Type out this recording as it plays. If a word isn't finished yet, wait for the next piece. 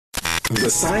The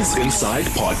Science Inside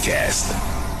Podcast.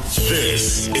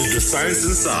 This is The Science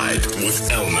Inside with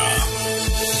Elna.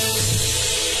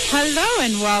 Hello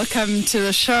and welcome to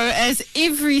the show. As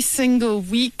every single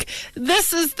week,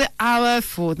 this is the hour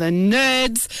for the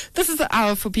nerds. This is the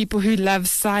hour for people who love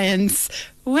science,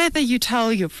 whether you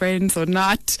tell your friends or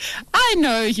not. I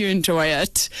know you enjoy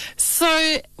it.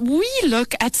 So we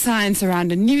look at science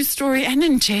around a news story and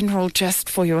in general just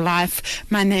for your life.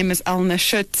 My name is Elna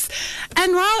Schutz.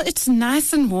 And while it's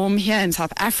nice and warm here in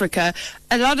South Africa,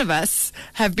 a lot of us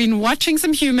have been watching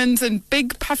some humans in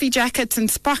big puffy jackets and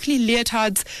sparkly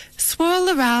leotards swirl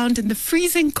around in the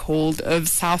freezing cold of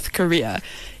South Korea.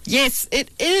 Yes, it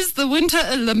is the Winter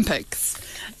Olympics.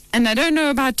 And I don't know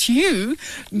about you,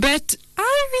 but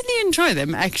I really enjoy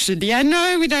them, actually. I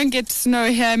know we don't get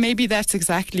snow here. Maybe that's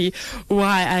exactly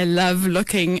why I love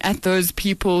looking at those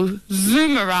people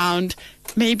zoom around.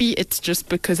 Maybe it's just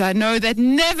because I know that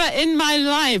never in my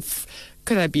life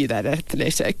could I be that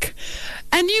athletic.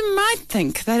 And you might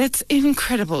think that it's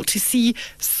incredible to see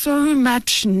so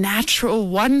much natural,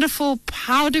 wonderful,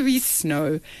 powdery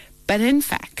snow. But in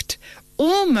fact,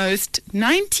 almost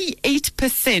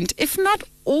 98%, if not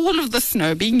all of the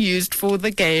snow being used for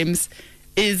the games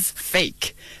is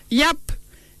fake. Yup,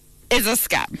 is a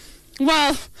scam.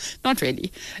 Well, not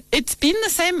really. It's been the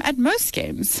same at most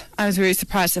games. I was very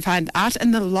surprised to find out.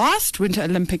 And the last Winter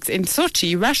Olympics in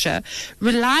Sochi, Russia,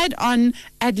 relied on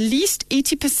at least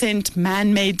 80%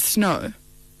 man-made snow.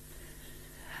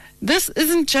 This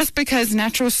isn't just because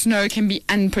natural snow can be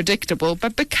unpredictable,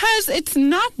 but because it's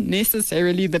not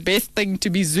necessarily the best thing to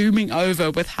be zooming over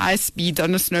with high speeds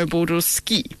on a snowboard or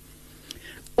ski.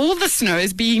 All the snow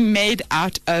is being made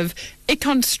out of a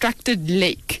constructed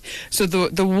lake. So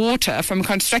the water from a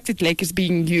constructed lake is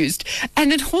being used,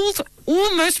 and it holds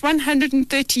almost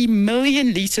 130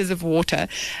 million liters of water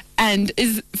and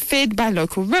is fed by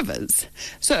local rivers.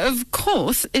 So, of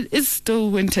course, it is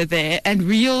still winter there and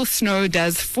real snow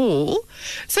does fall.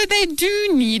 So they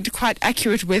do need quite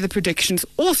accurate weather predictions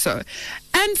also.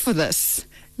 And for this,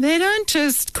 they don't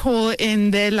just call in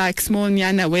their small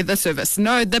Nyana weather service.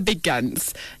 No, the big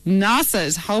guns. NASA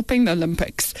is helping the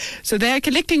Olympics. So they are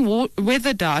collecting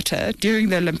weather data during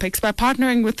the Olympics by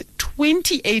partnering with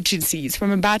 20 agencies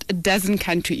from about a dozen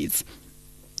countries.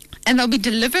 And they'll be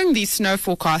delivering these snow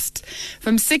forecasts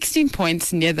from 16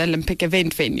 points near the Olympic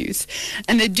event venues.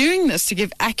 And they're doing this to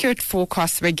give accurate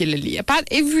forecasts regularly, about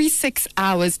every 6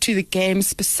 hours to the games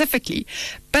specifically.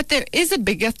 But there is a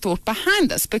bigger thought behind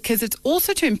this, because it's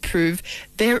also to improve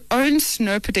their own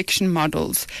snow prediction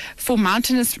models for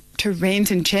mountainous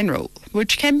terrains in general,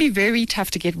 which can be very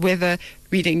tough to get weather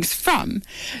readings from.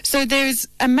 So there's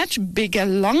a much bigger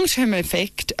long-term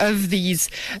effect of this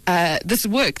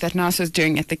work that NASA is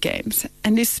doing at the Games,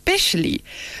 and especially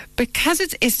because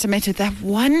it's estimated that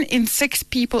 1 in 6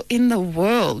 people in the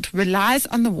world relies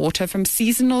on the water from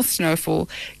seasonal snowfall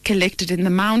collected in the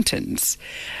mountains.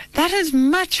 That is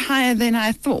much higher than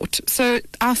I thought. So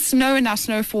our snow and our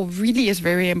snowfall really is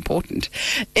very important.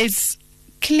 It's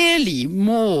clearly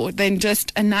more than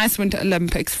just a nice Winter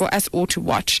Olympics for us all to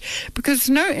watch, because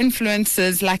snow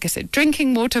influences, like I said,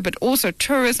 drinking water, but also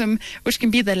tourism, which can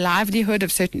be the livelihood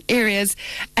of certain areas.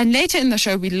 And later in the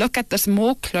show, we look at this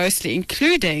more closely,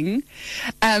 including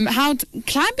how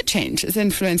climate change is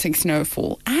influencing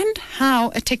snowfall and how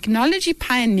a technology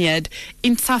pioneered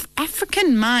in South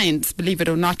African mines, believe it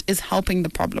or not, is helping the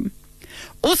problem.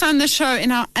 Also on the show,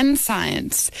 in our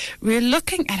Unscience, we're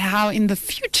looking at how in the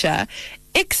future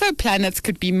exoplanets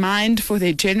could be mined for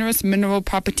their generous mineral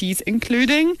properties,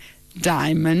 including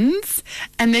diamonds.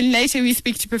 And then later we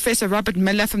speak to Professor Robert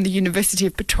Miller from the University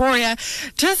of Pretoria,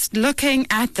 just looking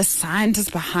at the scientists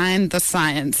behind the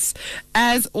science.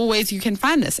 As always, you can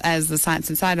find us as The Science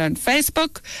Insider on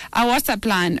Facebook. Our WhatsApp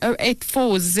line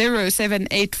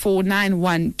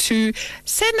 0840784912.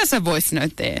 Send us a voice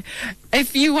note there.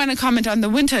 If you want to comment on the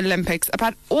Winter Olympics,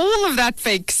 about all of that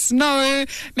fake snow,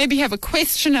 maybe you have a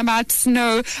question about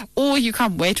snow, or you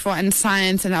can't wait for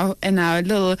Unscience in our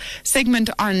little segment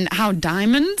on how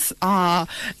diamonds are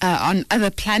on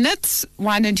other planets,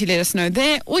 why don't you let us know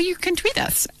there? Or you can tweet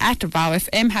us at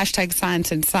VowFM,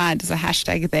 #ScienceInside is a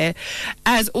hashtag there.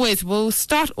 As always, we'll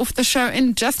start off the show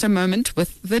in just a moment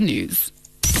with the news.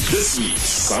 This week's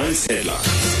Science Headline.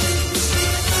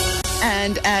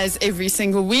 And as every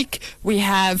single week, we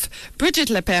have Bridget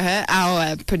Lepere,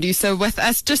 our producer, with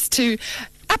us just to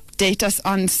update us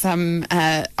on some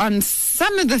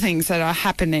of the things that are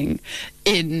happening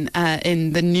in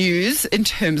the news in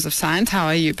terms of science. How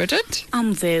are you, Bridget?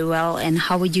 I'm very well, and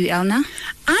how are you, Elna?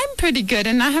 I'm pretty good,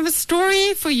 and I have a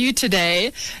story for you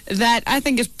today that I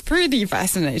think is pretty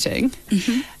fascinating.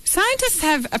 Mm-hmm. Scientists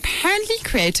have apparently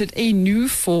created a new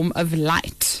form of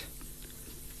light.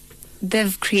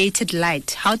 They've created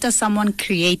light. How does someone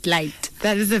create light?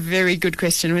 That is a very good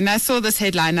question. When I saw this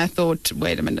headline, I thought,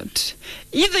 wait a minute.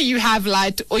 Either you have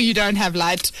light or you don't have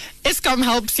light. Eskom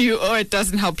helps you or it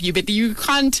doesn't help you, but you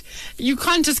can't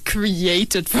just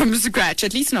create it from scratch,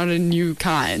 at least not a new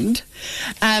kind.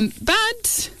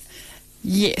 But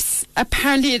yes,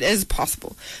 apparently it is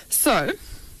possible. So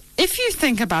if you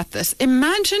think about this,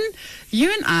 imagine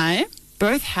you and I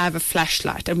both have a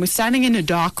flashlight and we're standing in a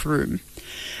dark room.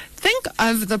 Think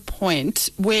of the point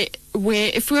where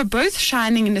if we are both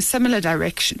shining in a similar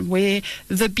direction, where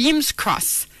the beams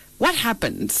cross, what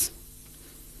happens?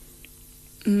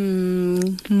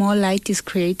 More light is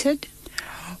created?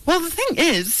 Well, the thing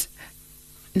is,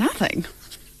 nothing.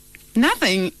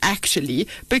 Nothing, actually,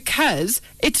 because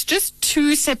it's just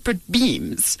two separate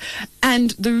beams.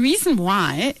 And the reason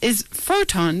why is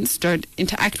photons don't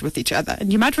interact with each other.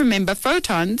 And you might remember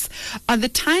photons are the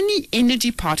tiny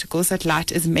energy particles that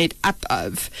light is made up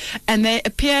of. And they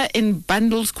appear in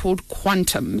bundles called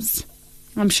quantums.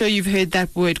 I'm sure you've heard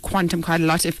that word quantum quite a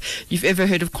lot if you've ever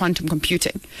heard of quantum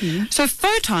computing. Mm-hmm. So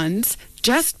photons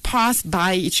just pass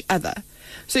by each other.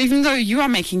 So even though you are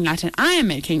making light and I am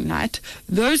making light,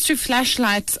 those two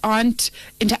flashlights aren't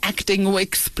interacting or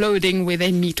exploding where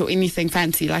they meet or anything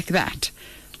fancy like that.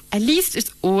 At least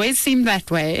it's always seemed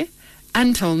that way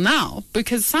until now,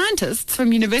 because scientists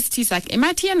from universities like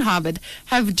MIT and Harvard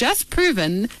have just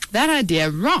proven that idea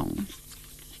wrong.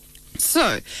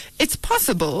 So, it's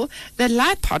possible that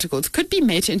light particles could be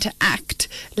made to interact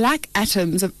like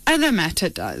atoms of other matter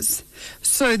does.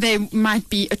 So they might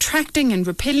be attracting and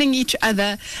repelling each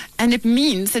other, and it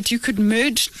means that you could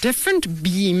merge different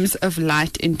beams of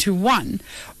light into one,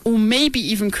 or maybe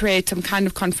even create some kind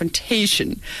of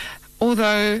confrontation.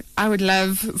 Although I would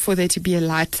love for there to be a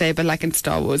lightsaber like in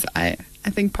Star Wars. I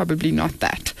think probably not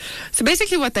that. So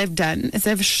basically what they've done is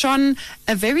they've shone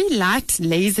a very light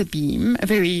laser beam, a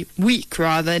very weak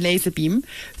rather laser beam,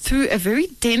 through a very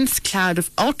dense cloud of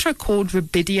ultra-cold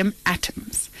rubidium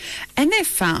atoms. And they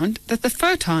found that the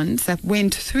photons that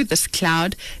went through this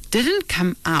cloud didn't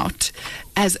come out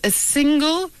as a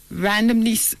single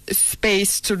randomly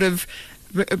spaced sort of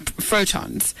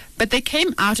photons, but they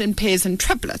came out in pairs and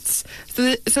triplets.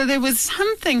 So there was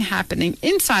something happening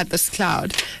inside this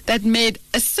cloud that made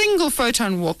a single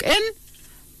photon walk in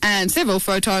and several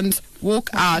photons walk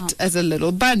out as a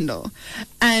little bundle.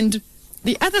 And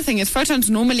the other thing is photons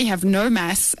normally have no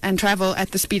mass and travel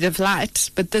at the speed of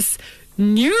light, but this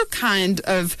new kind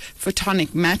of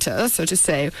photonic matter, so to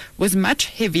say, was much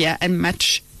heavier and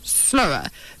much slower.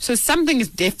 So something is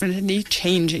definitely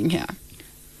changing here.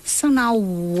 So now,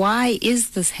 why is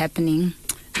this happening?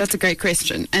 That's a great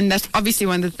question, and that's obviously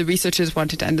one that the researchers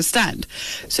wanted to understand.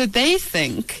 So they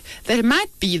think that it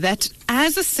might be that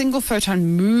as a single photon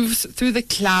moves through the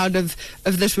cloud of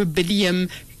this rubidium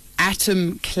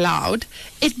atom cloud,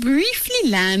 it briefly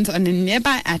lands on a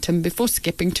nearby atom before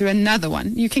skipping to another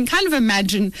one. You can kind of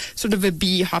imagine sort of a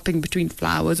bee hopping between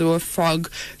flowers or a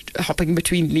frog hopping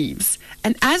between leaves.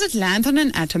 And as it lands on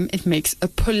an atom, it makes a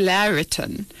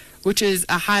polariton, which is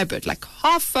a hybrid, like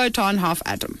half photon, half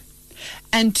atom.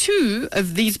 And two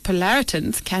of these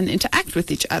polaritons can interact with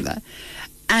each other.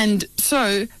 And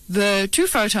so the two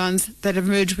photons that have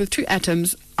merged with two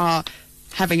atoms are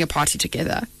having a party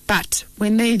together. But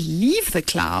when they leave the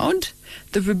cloud,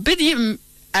 the rubidium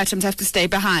atoms have to stay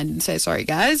behind and say, sorry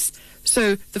guys.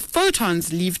 So the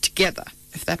photons leave together,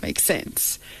 if that makes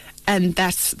sense. And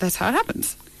that's how it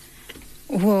happens.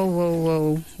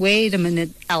 Whoa. Wait a minute,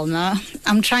 Elna.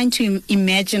 I'm trying to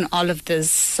imagine all of this.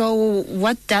 So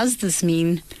what does this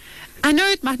mean? I know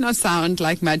it might not sound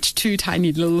like much, two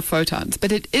tiny little photons,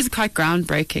 but it is quite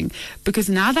groundbreaking because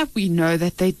now that we know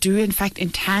that they do in fact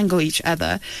entangle each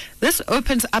other, this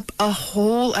opens up a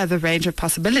whole other range of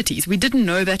possibilities. We didn't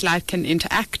know that light can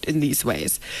interact in these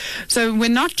ways. So we're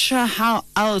not sure how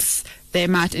else they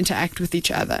might interact with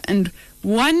each other. And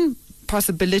one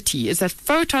possibility is that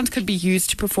photons could be used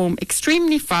to perform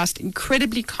extremely fast,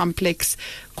 incredibly complex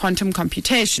quantum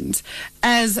computations.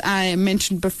 As I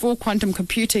mentioned before, quantum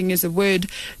computing is a word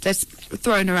that's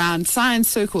thrown around science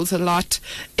circles a lot.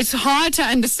 It's hard to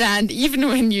understand even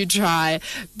when you try,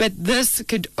 but this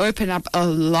could open up a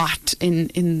lot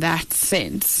in that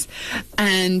sense.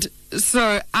 And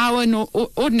so our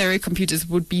ordinary computers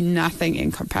would be nothing in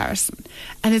comparison.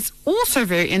 And it's also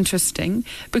very interesting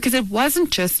because it wasn't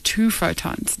just two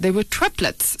photons. There were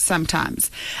triplets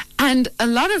sometimes. And a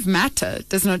lot of matter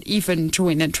does not even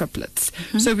join in triplets.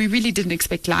 Mm-hmm. So we really didn't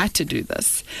expect light to do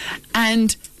this.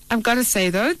 And I've got to say,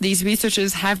 though, these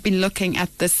researchers have been looking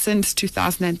at this since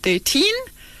 2013.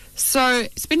 So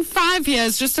it's been 5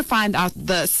 years just to find out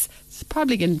this. It's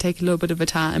probably going to take a little bit of a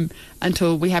time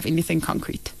until we have anything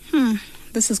concrete.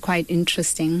 This is quite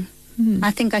interesting.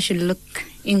 I think I should look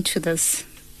into this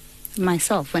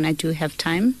myself when I do have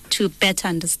time to better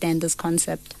understand this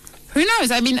concept. Who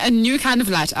knows? I mean, a new kind of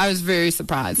light. I was very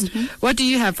surprised. What do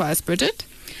you have for us, Bridget?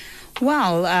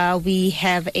 Well, we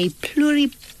have a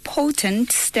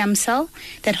pluripotent stem cell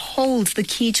that holds the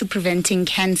key to preventing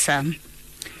cancer.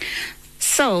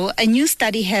 So, a new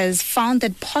study has found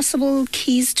that possible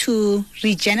keys to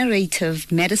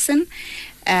regenerative medicine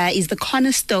is the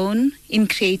cornerstone in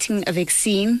creating a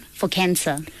vaccine for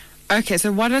cancer. Okay,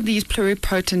 so what are these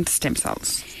pluripotent stem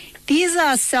cells? These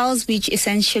are cells which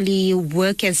essentially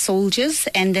work as soldiers,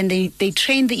 and then they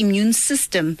train the immune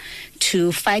system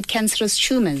to fight cancerous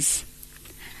tumors.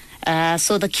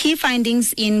 So the key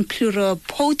findings in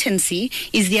pluripotency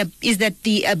is that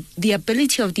the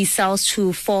ability of these cells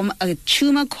to form a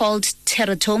tumor called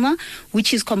teratoma,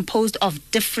 which is composed of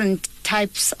different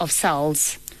types of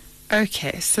cells.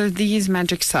 Okay, so these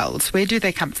magic cells, where do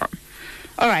they come from?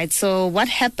 All right, so what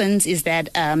happens is that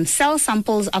cell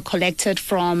samples are collected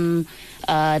from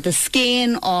the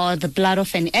skin or the blood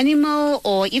of an animal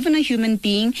or even a human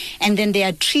being, and then they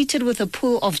are treated with a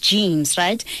pool of genes,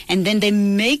 right? And then they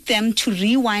make them to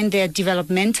rewind their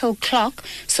developmental clock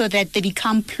so that they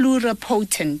become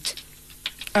pluripotent.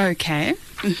 Okay.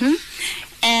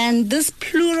 And this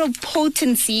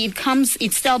pluripotency,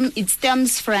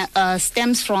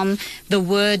 stems from the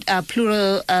word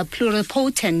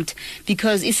pluripotent,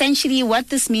 because essentially what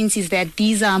this means is that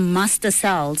these are master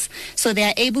cells. So they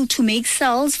are able to make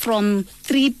cells from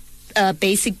three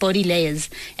basic body layers,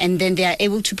 and then they are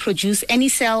able to produce any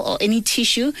cell or any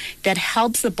tissue that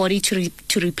helps the body to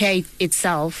repair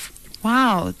itself.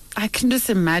 Wow, I can just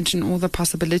imagine all the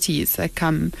possibilities that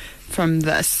come from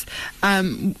this.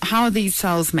 How are these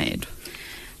cells made?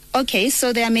 Okay,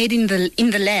 so they are made in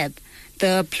the lab.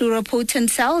 The pluripotent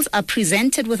cells are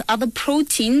presented with other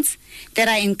proteins that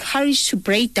are encouraged to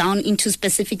break down into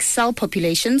specific cell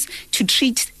populations to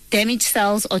treat damaged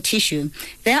cells or tissue.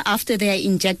 Thereafter, they are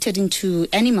injected into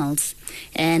animals.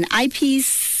 And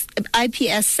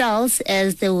iPS cells,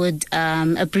 as they would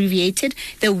abbreviated,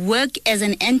 they work as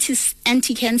an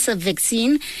anti-cancer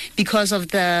vaccine because of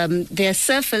their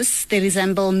surface. They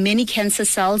resemble many cancer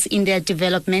cells in their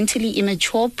developmentally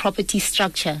immature property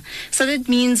structure. So that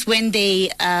means when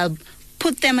they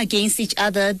put them against each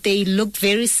other, they look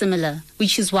very similar,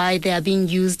 which is why they are being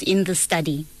used in the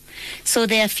study. So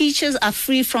their features are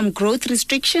free from growth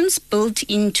restrictions built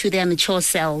into their mature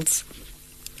cells.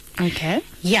 Okay.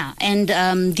 Yeah, and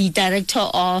the director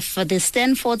of the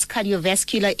Stanford's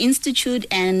Cardiovascular Institute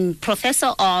and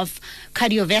professor of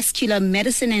cardiovascular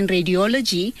medicine and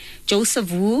radiology,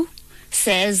 Joseph Wu,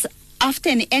 says after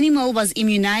an animal was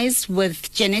immunized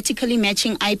with genetically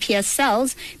matching iPS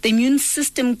cells, the immune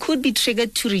system could be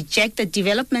triggered to reject the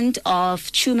development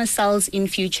of tumor cells in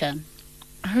future.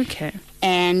 Okay.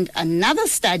 And another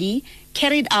study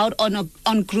carried out on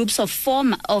groups of four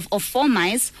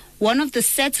mice. One of the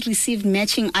sets received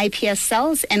matching iPS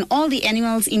cells, and all the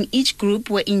animals in each group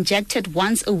were injected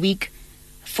once a week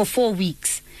for 4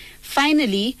 weeks.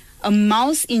 Finally, a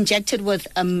mouse injected with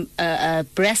a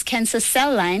breast cancer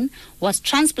cell line was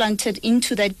transplanted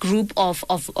into that group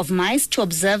of mice to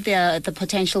observe the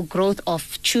potential growth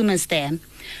of tumors there.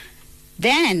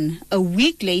 Then, a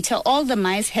week later, all the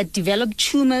mice had developed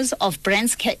tumors of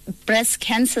breast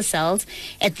cancer cells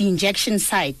at the injection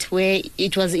site where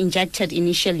it was injected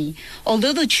initially.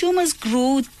 Although the tumors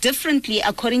grew differently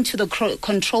according to the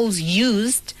controls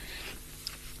used,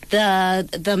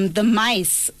 the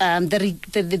mice,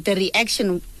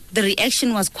 the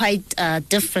reaction was quite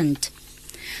different.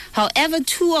 However,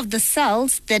 two of the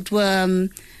cells that were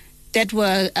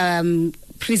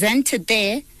presented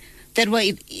there,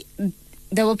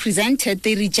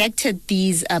 they rejected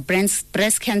these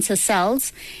breast cancer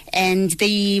cells, and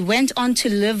they went on to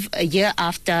live a year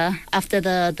after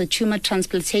the tumor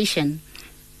transplantation.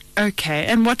 Okay,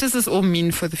 and what does this all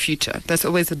mean for the future? That's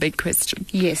always a big question.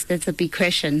 Yes, that's a big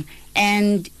question.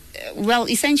 And well,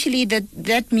 essentially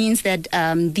that means that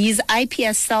these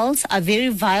iPS cells are very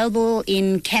viable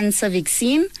in cancer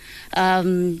vaccine,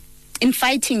 in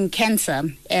fighting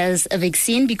cancer as a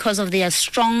vaccine because of their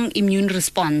strong immune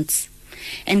response.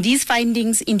 And these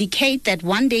findings indicate that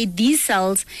one day these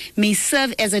cells may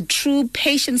serve as a true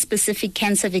patient-specific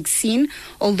cancer vaccine,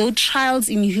 although trials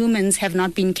in humans have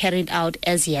not been carried out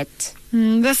as yet.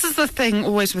 This is the thing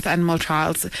always with animal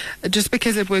trials. Just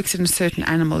because it works in a certain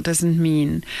animal doesn't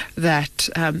mean that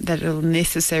that it'll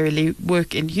necessarily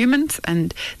work in humans.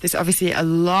 And there's obviously a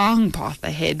long path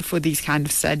ahead for these kind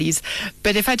of studies.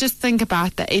 But if I just think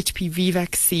about the HPV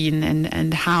vaccine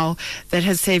and how that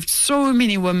has saved so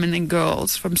many women and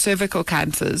girls from cervical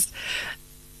cancers,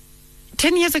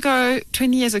 10 years ago,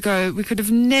 20 years ago, we could have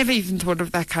never even thought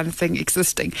of that kind of thing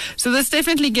existing. So this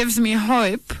definitely gives me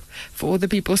hope for all the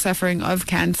people suffering of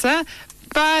cancer,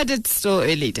 but it's still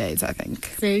early days, I think.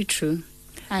 Very true.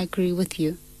 I agree with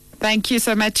you. Thank you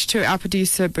so much to our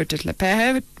producer, Bridget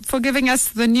Lepehe, for giving us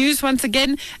the news once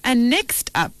again. And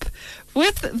next up,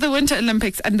 with the Winter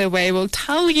Olympics underway, we'll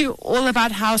tell you all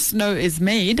about how snow is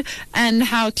made and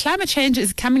how climate change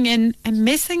is coming in and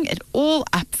messing it all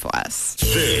up for us.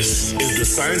 This is The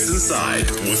Science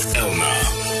Inside with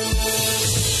Elna.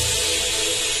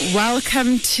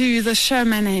 Welcome to the show.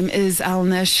 My name is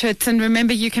Elna Schutz, and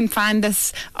remember you can find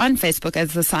us on Facebook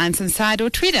as The Science Inside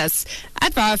or tweet us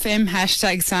at VowFM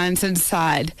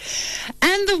 #ScienceInside.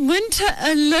 And the Winter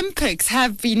Olympics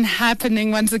have been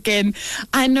happening once again.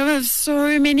 I know of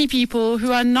so many people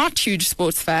who are not huge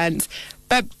sports fans,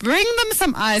 but bring them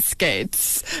some ice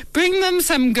skates. Bring them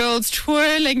some girls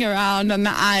twirling around on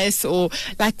the ice or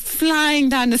like flying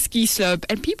down a ski slope,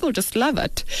 and people just love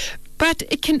it. But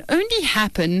it can only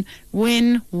happen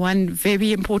when one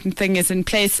very important thing is in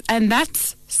place, and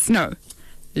that's snow.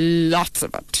 Lots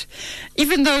of it.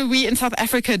 Even though we in South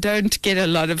Africa don't get a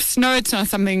lot of snow, it's not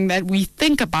something that we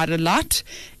think about a lot,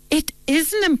 it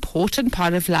is an important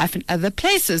part of life in other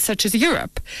places, such as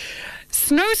Europe.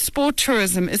 Snow sport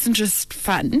tourism isn't just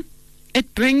fun.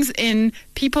 It brings in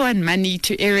people and money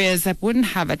to areas that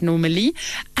wouldn't have it normally,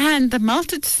 and the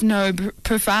melted snow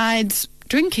provides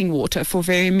drinking water for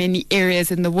very many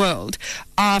areas in the world.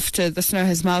 After the snow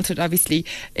has melted, obviously,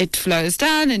 it flows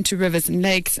down into rivers and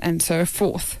lakes and so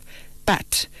forth.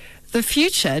 But the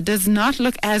future does not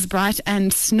look as bright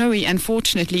and snowy,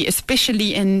 unfortunately,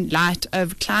 especially in light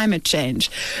of climate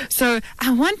change. So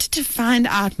I wanted to find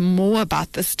out more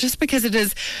about this, just because it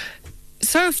is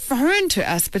so foreign to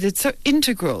us, but it's so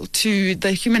integral to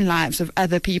the human lives of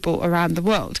other people around the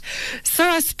world. So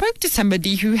I spoke to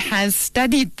somebody who has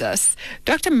studied this.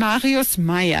 Dr. Marius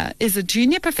Meyer is a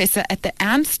junior professor at the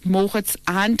Ernst Moritz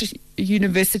Arndt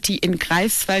University in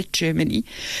Greifswald, Germany.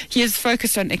 He is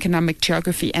focused on economic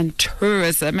geography and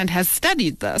tourism and has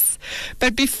studied this.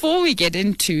 But before we get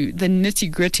into the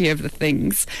nitty-gritty of the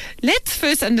things, let's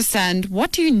first understand,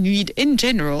 what do you need in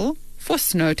general for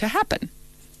snow to happen?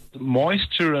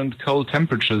 Moisture and cold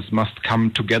temperatures must come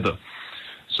together.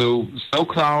 So snow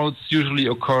clouds usually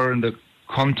occur in the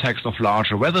context of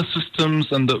larger weather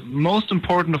systems, and the most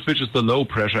important of which is the low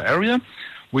pressure area,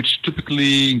 which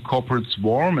typically incorporates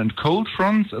warm and cold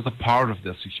fronts as a part of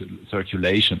their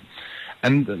circulation.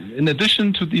 And in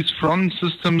addition to these front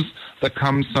systems, there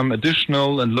come some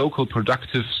additional and local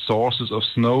productive sources of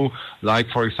snow, like,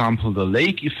 for example, the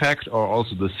lake effect or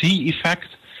also the sea effect,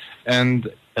 and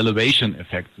elevation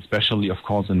effects, especially, of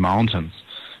course, in mountains.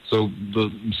 So the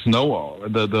snow,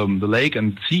 the lake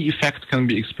and sea effect can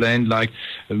be explained like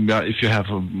if you have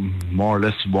a more or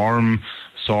less warm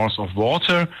source of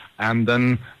water and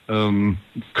then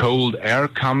cold air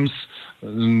comes,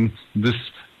 this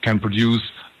can produce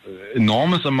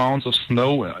enormous amounts of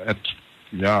snow at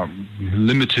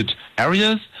limited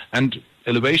areas, and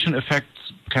elevation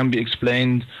effects can be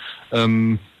explained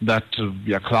that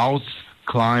clouds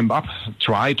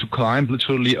try to climb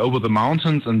literally over the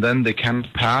mountains, and then they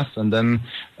can't pass, and then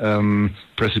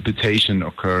precipitation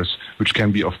occurs, which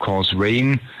can be, of course,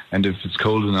 rain, and if it's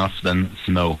cold enough, then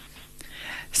snow.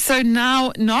 So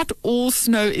now, not all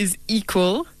snow is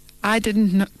equal. I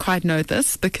didn't quite know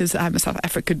this because I'm a South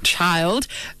African child,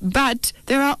 but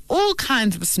there are all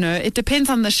kinds of snow. It depends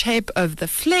on the shape of the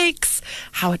flakes,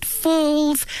 how it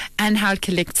falls, and how it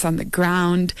collects on the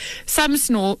ground. Some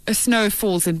snow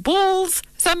falls in balls,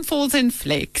 some falls in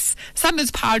flakes, some is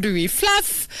powdery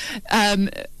fluff, and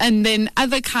then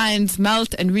other kinds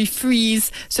melt and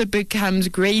refreeze, so it becomes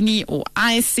grainy or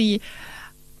icy.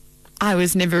 I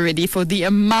was never ready for the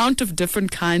amount of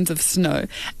different kinds of snow.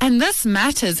 And this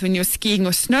matters when you're skiing or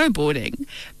snowboarding.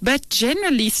 But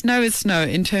generally, snow is snow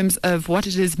in terms of what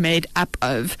it is made up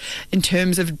of, in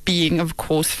terms of being, of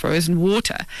course, frozen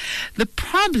water. The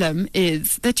problem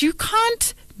is that you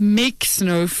can't make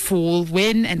snow fall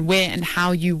when and where and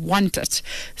how you want it.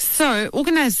 So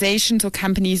organizations or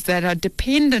companies that are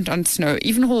dependent on snow,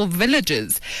 even whole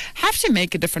villages, have to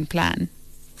make a different plan.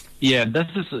 Yeah, that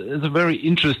is a very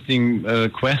interesting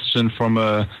question from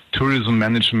a tourism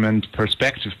management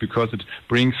perspective, because it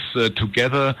brings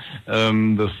together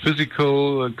the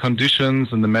physical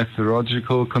conditions and the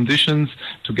methodological conditions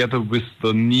together with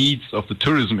the needs of the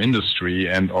tourism industry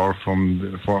or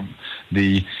from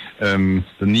the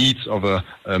needs of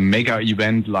a mega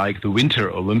event like the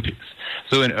Winter Olympics.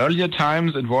 So in earlier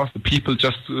times, it was the people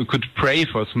just could pray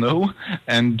for snow,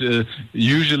 and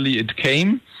usually it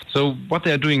came. So what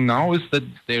they're doing now is that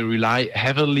they rely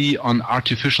heavily on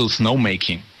artificial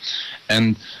snowmaking.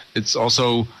 And it's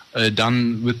also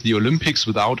done with the Olympics.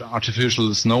 Without artificial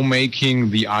snowmaking,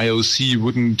 the IOC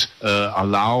wouldn't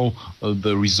allow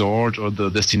the resort or the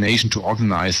destination to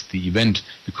organize the event,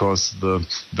 because the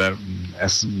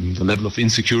level of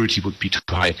insecurity would be too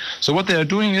high. So what they are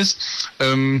doing is,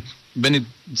 when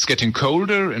it's getting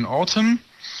colder in autumn,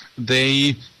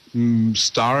 they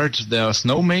start their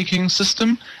snowmaking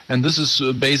system, and this is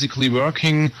basically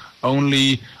working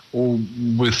only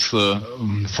with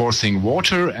forcing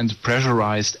water and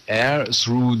pressurized air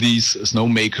through these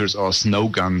snowmakers, or snow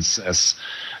guns, as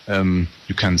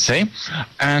you can say.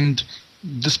 And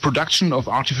this production of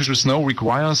artificial snow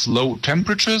requires low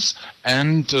temperatures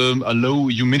and a low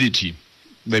humidity.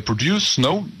 They produce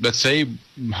snow, let's say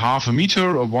half a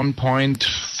meter or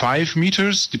 1.5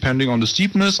 meters, depending on the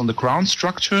steepness, on the ground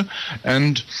structure,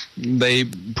 and they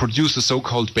produce the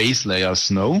so-called base layer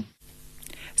snow.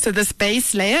 So this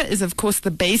base layer is, of course,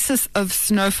 the basis of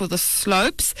snow for the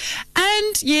slopes.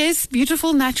 And yes,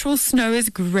 beautiful natural snow is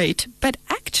great, but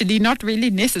actually not really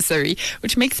necessary,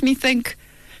 which makes me think,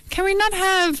 can we not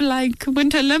have like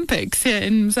Winter Olympics here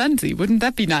in Mzansi? Wouldn't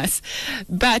that be nice?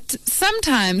 But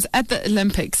sometimes at the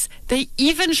Olympics, they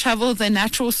even shovel the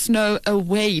natural snow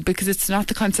away because it's not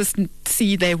the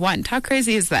consistency they want. How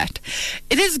crazy is that?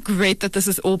 It is great that this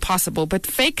is all possible, but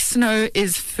fake snow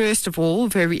is, first of all,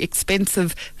 very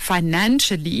expensive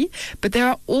financially, but there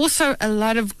are also a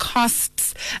lot of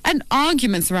costs and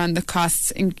arguments around the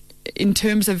costs in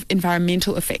terms of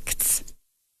environmental effects.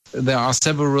 There are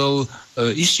several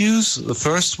issues. The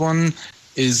first one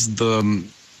is the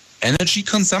energy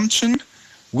consumption,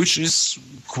 which is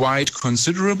quite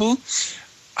considerable.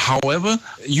 However,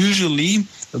 usually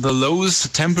the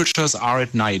lowest temperatures are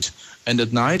at night. And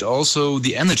at night also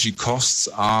the energy costs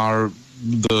are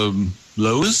the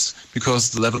lowest,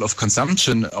 because the level of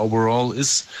consumption overall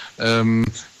is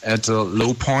at a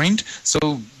low point.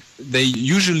 So they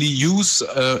usually use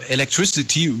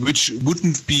electricity which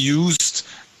wouldn't be used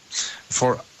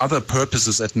for other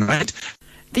purposes at night.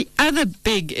 The other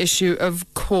big issue, of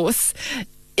course,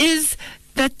 is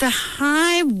that the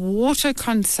high water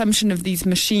consumption of these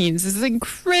machines is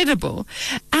incredible.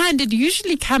 And it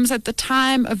usually comes at the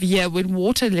time of year when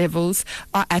water levels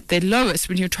are at their lowest,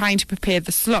 when you're trying to prepare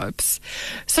the slopes.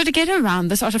 So to get around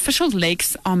this, artificial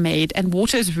lakes are made and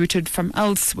water is routed from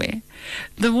elsewhere.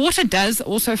 The water does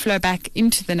also flow back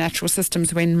into the natural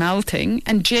systems when melting,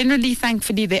 and generally,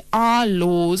 thankfully, there are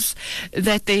laws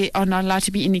that there are not allowed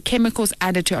to be any chemicals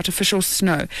added to artificial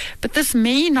snow. But this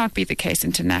may not be the case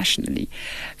internationally.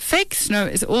 Fake snow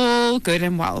is all good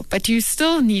and well, but you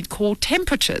still need core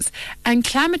temperatures, and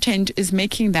climate change is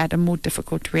making that a more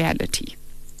difficult reality.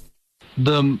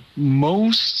 The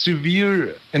most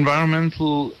severe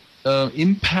environmental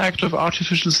impact of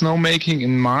artificial snowmaking,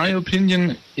 in my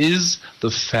opinion, is the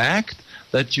fact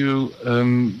that you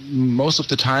most of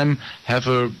the time have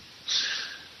a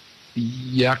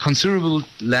considerable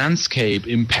landscape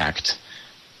impact.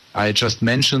 I just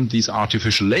mentioned these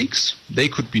artificial lakes. They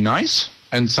could be nice,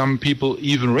 and some people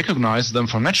even recognize them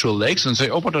from natural lakes and say,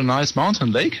 oh, what a nice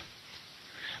mountain lake.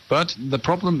 But the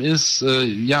problem is,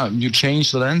 you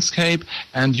change the landscape,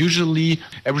 and usually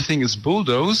everything is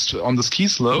bulldozed on the ski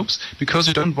slopes because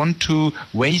you don't want to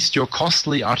waste your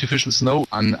costly artificial snow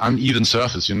on uneven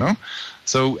surface, you know?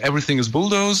 So everything is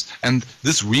bulldozed, and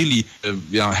this really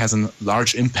has a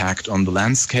large impact on the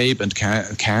landscape and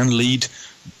can lead,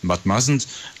 but mustn't,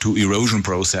 to erosion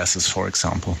processes, for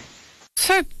example.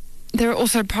 So there are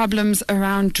also problems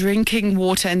around drinking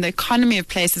water and the economy of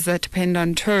places that depend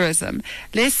on tourism.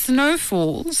 Less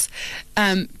snowfalls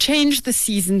change the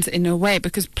seasons in a way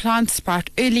because plants sprout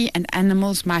early and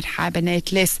animals might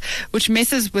hibernate less, which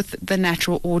messes with the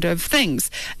natural order of things.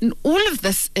 And all of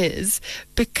this is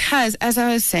because, as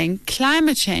I was saying,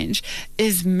 climate change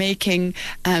is making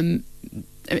it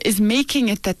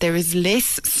that there is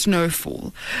less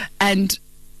snowfall. And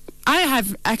I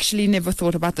have actually never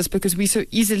thought about this because we so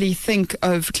easily think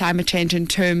of climate change in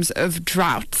terms of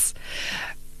droughts.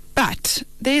 But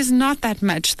there's not that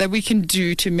much that we can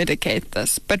do to mitigate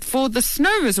this. But for the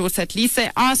snow resorts, at least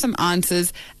there are some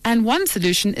answers, and one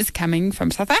solution is coming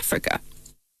from South Africa.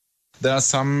 there are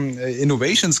some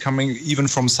innovations coming even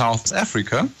from South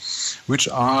Africa, which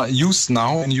are used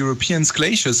now in European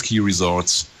glacier ski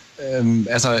resorts.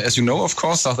 As you know, of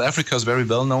course, South Africa is very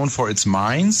well known for its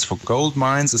mines, for gold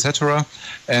mines, etc.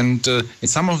 And in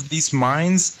some of these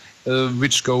mines,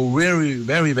 which go very,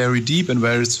 very, very deep and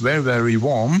where it's very, very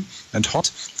warm and hot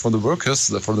for the workers,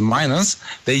 for the miners,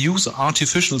 they use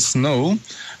artificial snow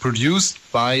produced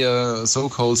by a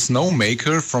so-called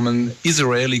snowmaker from an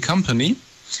Israeli company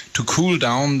to cool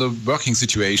down the working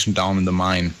situation down in the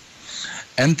mine.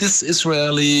 And this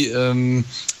Israeli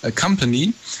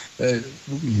company, 10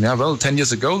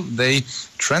 years ago, they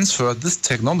transferred this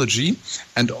technology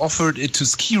and offered it to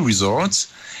ski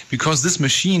resorts, because this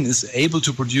machine is able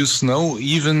to produce snow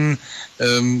even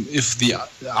if the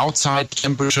outside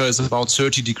temperature is about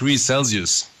 30 degrees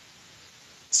Celsius.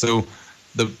 So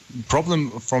the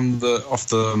problem of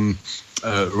the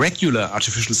regular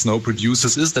artificial snow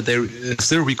producers is that they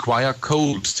still require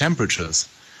cold temperatures.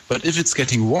 But if it's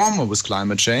getting warmer with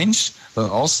climate change, then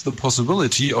also the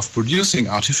possibility of producing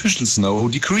artificial snow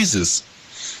decreases.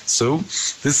 So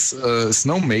this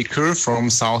snowmaker from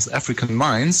South African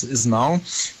mines is now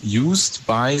used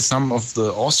by some of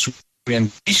the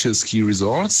Austrian glacier ski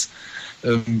resorts,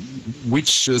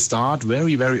 which start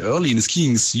very, very early in the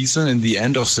skiing season, in the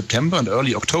end of September and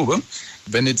early October,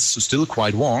 when it's still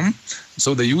quite warm.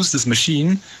 So they use this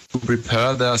machine to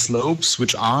prepare their slopes,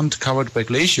 which aren't covered by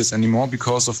glaciers anymore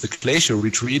because of the glacier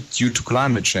retreat due to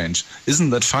climate change. Isn't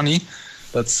that funny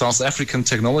that South African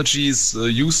technology is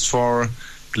used for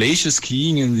glacier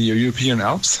skiing in the European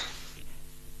Alps?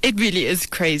 It really is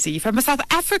crazy. From a South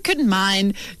African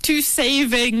mine to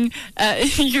saving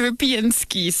European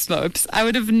ski slopes. I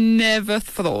would have never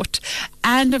thought.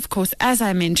 And of course, as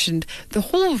I mentioned, the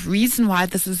whole reason why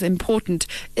this is important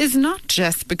is not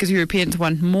just because Europeans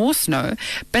want more snow,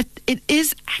 but it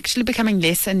is actually becoming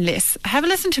less and less. Have a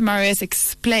listen to Marius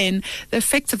explain the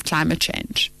effects of climate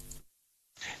change.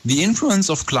 The influence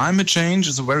of climate change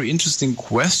is a very interesting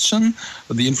question,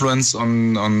 the influence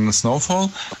on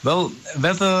snowfall. Well,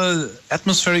 weather,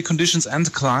 atmospheric conditions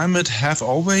and climate have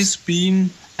always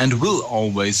been and will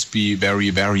always be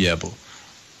very variable.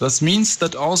 This means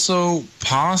that also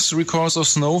past records of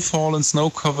snowfall and snow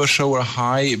cover show a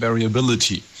high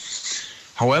variability.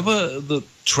 However, the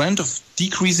trend of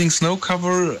decreasing snow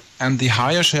cover and the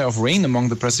higher share of rain among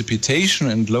the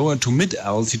precipitation in lower to mid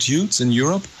altitudes in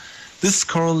Europe, this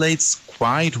correlates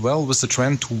quite well with the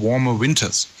trend to warmer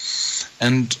winters.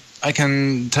 And I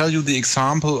can tell you the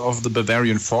example of the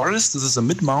Bavarian Forest. This is a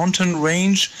mid-mountain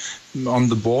range on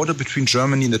the border between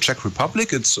Germany and the Czech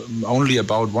Republic. It's only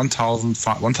about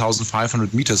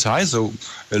 1,500 meters high, so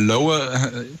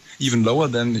even lower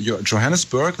than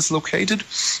Johannesburg is located.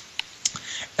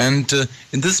 And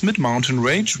in this mid-mountain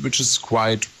range, which is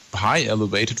quite high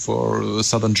elevated for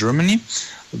southern Germany,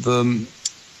 the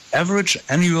average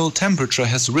annual temperature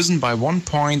has risen by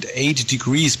 1.8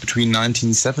 degrees between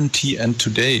 1970 and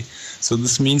today. So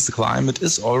this means the climate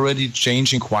is already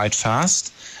changing quite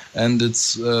fast, and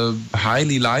it's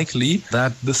highly likely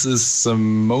that this is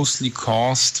mostly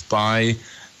caused by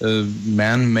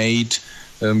man-made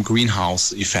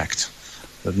greenhouse effect.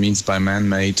 That means by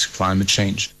man-made climate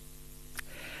change.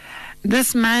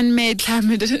 This man-made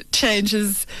climate change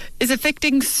is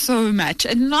affecting so much,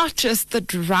 and not just the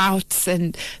droughts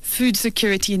and food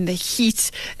security and the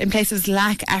heat in places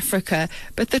like Africa,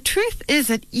 but the truth is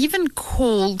that even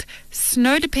cold,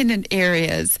 snow-dependent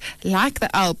areas like the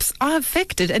Alps are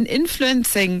affected and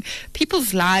influencing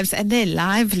people's lives and their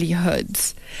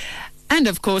livelihoods. And,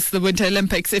 of course, the Winter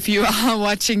Olympics, if you are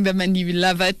watching them and you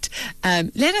love it.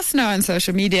 Let us know on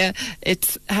social media.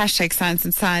 It's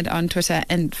 #ScienceInside on Twitter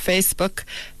and Facebook.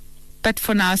 But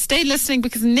for now, stay listening,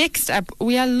 because next up,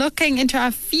 we are looking into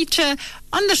our feature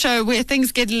on the show where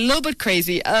things get a little bit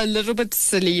crazy, a little bit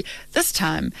silly. This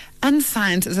time,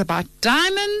 Unscience is about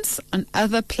diamonds on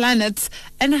other planets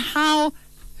and how,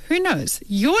 who knows,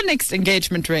 your next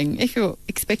engagement ring, if you're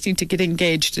expecting to get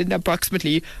engaged in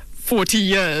approximately 40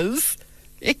 years,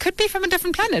 it could be from a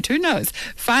different planet. Who knows?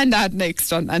 Find out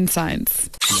next on Unscience.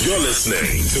 You're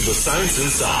listening to The Science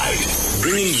Inside,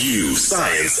 bringing you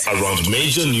science around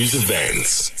major news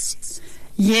events.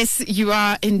 Yes, you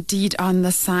are indeed on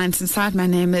The Science Inside. My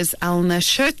name is Elna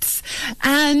Schutz.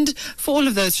 And for all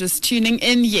of those just tuning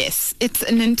in, yes, it's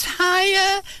an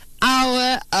entire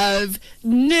hour of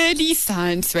nerdy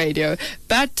science radio.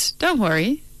 But don't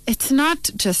worry, it's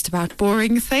not just about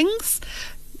boring things.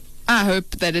 I hope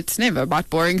that it's never about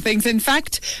boring things. In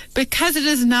fact, because it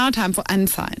is now time for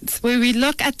Unscience, where we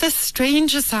look at the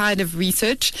stranger side of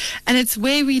research, and it's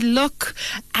where we look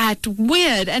at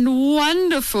weird and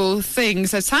wonderful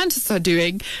things that scientists are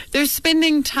doing. They're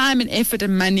spending time and effort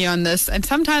and money on this, and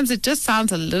sometimes it just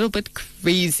sounds a little bit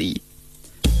crazy.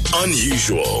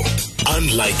 Unusual,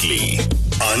 unlikely,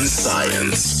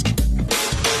 unscience.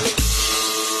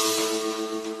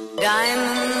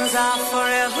 Diamonds are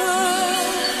forever.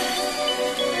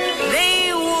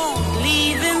 They won't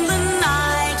leave in the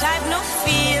night. I've no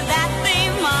fear that they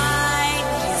might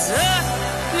desert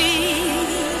me.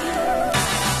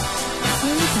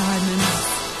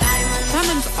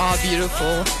 Diamonds are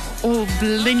beautiful, all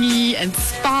blingy and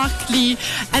sparkly,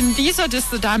 and these are just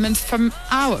the diamonds from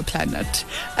our planet.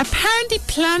 Apparently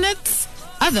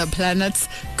other planets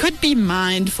could be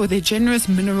mined for their generous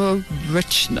mineral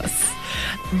richness.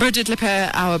 Bridget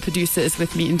Lipper, our producer, is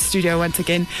with me in studio once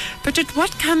again. Bridget,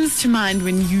 what comes to mind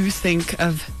when you think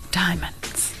of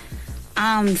diamonds?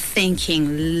 I'm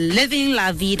thinking living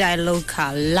la vida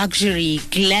loca, luxury,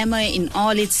 glamour in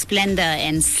all its splendor,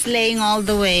 and slaying all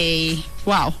the way.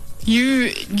 Wow.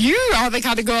 You are the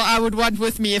kind of girl I would want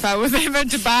with me if I was ever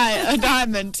to buy a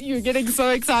diamond. You're getting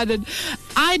so excited.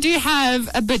 I do have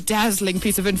a bedazzling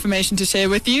piece of information to share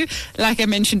with you, like I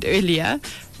mentioned earlier.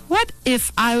 What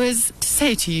if I was to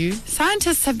say to you,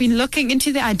 scientists have been looking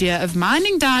into the idea of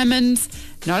mining diamonds,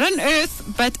 not on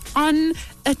Earth, but on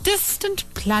a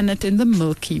distant planet in the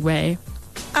Milky Way?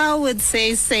 I would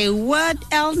say what,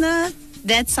 Elna?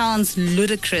 That sounds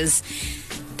ludicrous.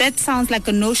 That sounds like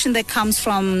a notion that comes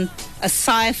from a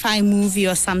sci-fi movie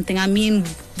or something. I mean,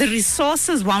 the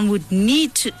resources one would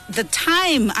need, the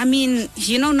time. I mean,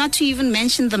 not to even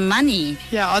mention the money.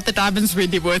 Yeah, are the diamonds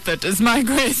really worth it, is my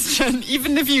question.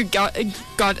 Even if you got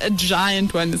a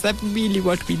giant one, is that really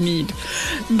what we need?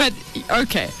 But,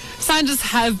 okay. Scientists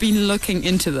have been looking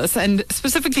into this, and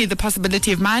specifically the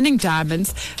possibility of mining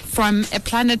diamonds from a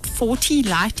planet 40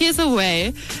 light years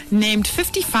away named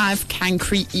 55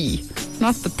 Cancri E.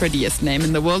 Not the prettiest name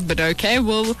in the world, but okay,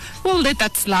 we'll let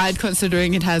that slide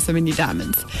considering it has so many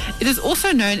diamonds. It is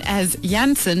also known as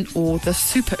Janssen, or the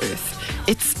Super Earth.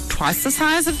 It's twice the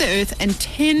size of the Earth and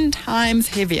 10 times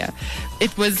heavier.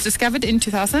 It was discovered in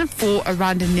 2004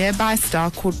 around a nearby star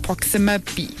called Proxima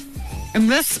b. And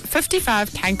this 55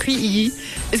 Cancri E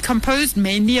is composed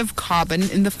mainly of carbon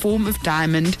in the form of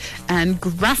diamond and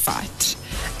graphite.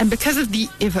 And because of the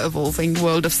ever-evolving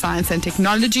world of science and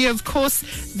technology, of course,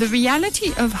 the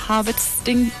reality of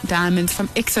harvesting diamonds from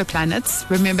exoplanets,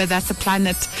 remember that's a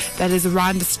planet that is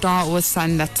around a star or a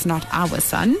sun that's not our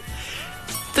sun,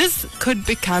 this could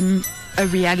become a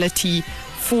reality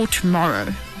for tomorrow.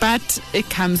 But it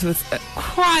comes with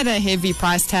quite a heavy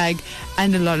price tag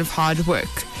and a lot of hard work.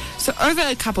 So over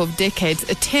a couple of decades,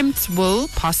 attempts will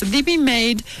possibly be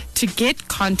made to get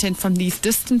content from these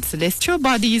distant celestial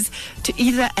bodies to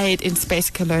either aid in space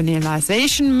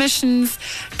colonialization missions,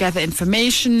 gather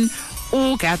information,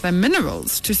 or gather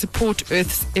minerals to support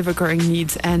Earth's ever-growing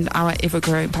needs and our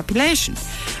ever-growing population.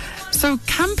 So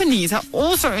companies are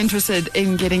also interested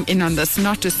in getting in on this,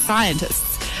 not just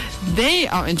scientists. They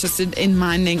are interested in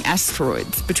mining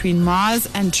asteroids between Mars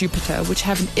and Jupiter, which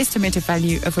have an estimated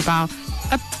value of about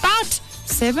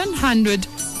 $700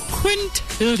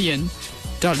 quintillion.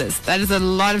 That is a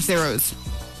lot of zeros.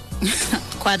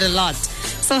 Quite a lot.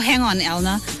 So hang on,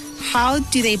 Elna. How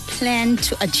do they plan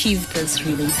to achieve this,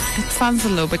 really? It sounds a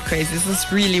little bit crazy. This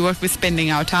is really what we're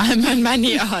spending our time and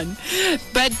money on.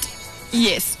 But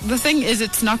yes, the thing is,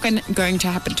 it's not going to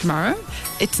happen tomorrow.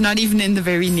 It's not even in the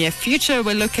very near future.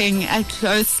 We're looking at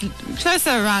closer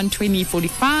around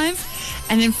 2045.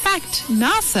 And in fact,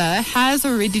 NASA has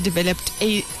already developed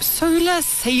a solar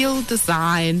sail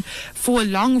design for a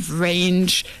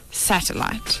long-range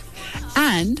satellite.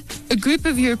 And a group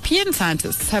of European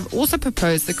scientists have also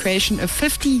proposed the creation of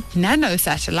 50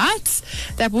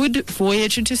 nanosatellites that would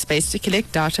voyage into space to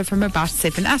collect data from about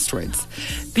 7 asteroids.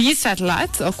 These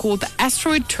satellites are called the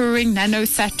Asteroid Touring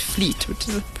Nanosat Fleet, which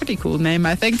is a pretty cool name,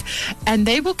 I think. And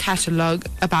they will catalog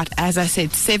about, as I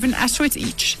said, 7 asteroids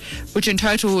each, which in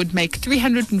total would make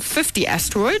 350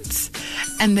 asteroids.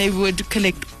 And they would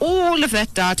collect all of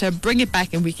that data, bring it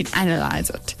back, and we can analyze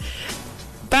it.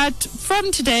 But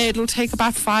from today, it'll take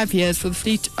about 5 years for the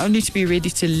fleet only to be ready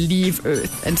to leave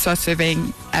Earth and start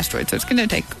surveying asteroids. So it's going to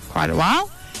take quite a while.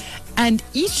 And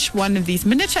each one of these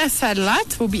miniature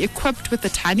satellites will be equipped with a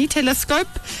tiny telescope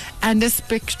and a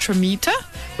spectrometer,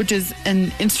 which is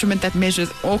an instrument that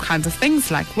measures all kinds of things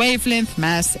like wavelength,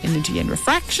 mass, energy, and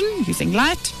refraction using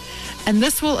light. And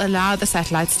this will allow the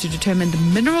satellites to determine the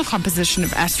mineral composition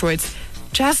of asteroids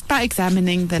just by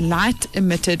examining the light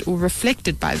emitted or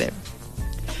reflected by them.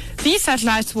 These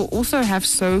satellites will also have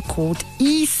so-called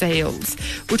e-sails,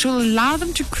 which will allow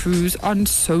them to cruise on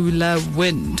solar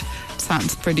wind.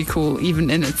 Sounds pretty cool even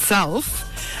in itself.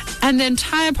 And the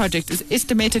entire project is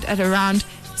estimated at around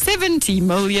 $70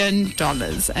 million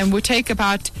and will take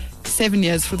about 7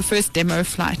 years for the first demo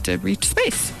flight to reach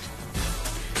space.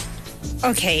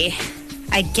 Okay,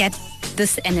 I get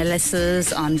this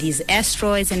analysis on these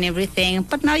asteroids and everything,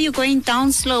 but now you're going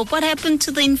down slope. What happened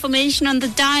to the information on the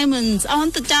diamonds? I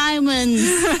want the diamonds.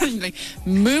 Like,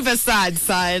 move aside,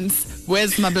 science.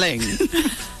 Where's my bling?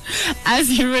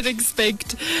 As you would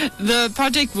expect, the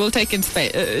project will take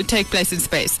place in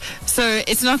space. So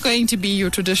it's not going to be your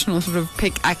traditional sort of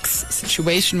pickaxe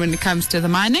situation when it comes to the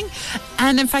mining.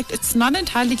 And in fact, it's not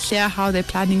entirely clear how they're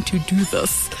planning to do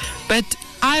this. But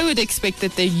I would expect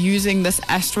that they're using this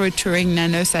asteroid touring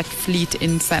nanosat fleet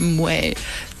in some way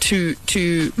to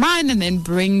mine and then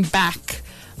bring back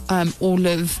all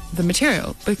of the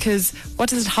material, because what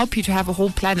does it help you to have a whole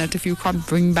planet if you can't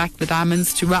bring back the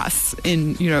diamonds to us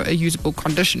in, a usable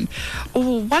condition?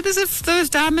 Or what is if those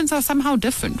diamonds are somehow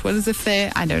different? What is if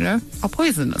they, I don't know, are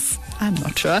poisonous? I'm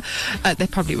not sure. They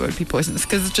probably won't be poisonous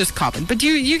because it's just carbon. But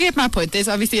you get my point. There's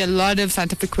obviously a lot of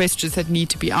scientific questions that need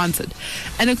to be answered.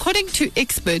 And according to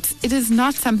experts, it is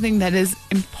not something that is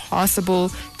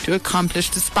impossible to accomplish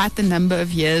despite the number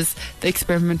of years the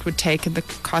experiment would take and the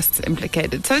costs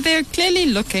implicated. So they're clearly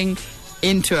looking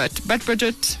into it. But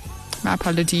Bridget, my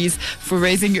apologies for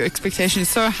raising your expectations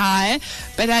so high,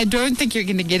 but I don't think you're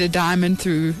going to get a diamond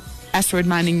through asteroid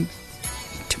mining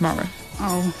tomorrow.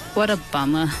 Oh, what a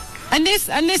bummer.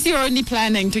 Unless you're only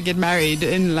planning to get married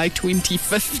in like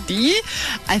 2050,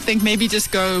 I think maybe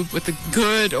just go with a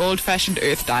good old-fashioned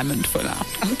Earth diamond for now.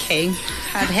 Okay,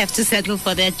 I'd have to settle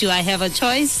for that. Do I have a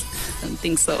choice? I don't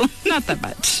think so. Not that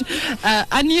much.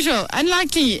 Unusual,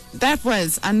 unlikely. That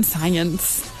was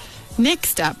Unscience.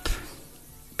 Next up,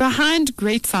 behind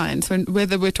great science,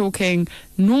 whether we're talking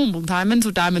normal diamonds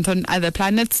or diamonds on other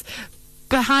planets,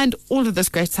 behind all of this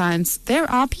great science, there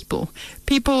are people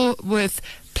with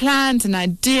plans and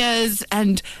ideas,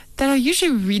 and that are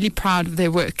usually really proud of their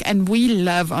work. And we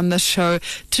love on this show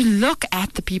to look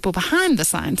at the people behind the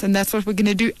science, and that's what we're going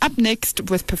to do up next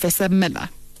with Professor Miller.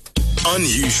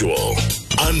 Unusual,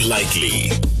 unlikely,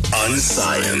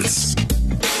 unscience.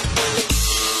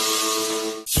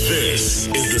 This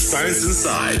is the Science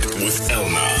Inside with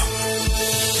Elna.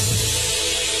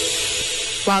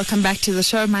 Welcome back to the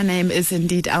show. My name is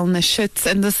indeed Elna Schutz,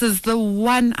 and this is the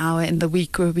 1 hour in the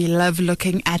week where we love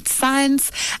looking at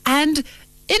science, and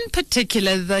in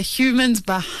particular the humans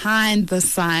behind the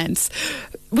science.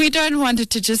 We don't want it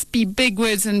to just be big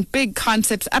words and big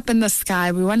concepts up in the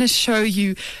sky. We want to show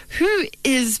you who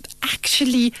is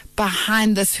actually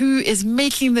behind this, who is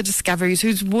making the discoveries,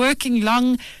 who's working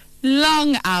long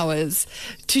hours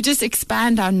to just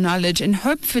expand our knowledge and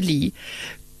hopefully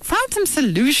found some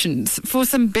solutions for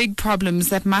some big problems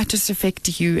that might just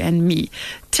affect you and me.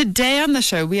 Today on the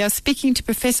show, we are speaking to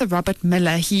Professor Robert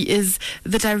Miller. He is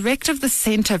the director of the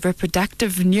Center of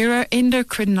Reproductive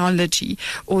Neuroendocrinology,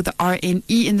 or the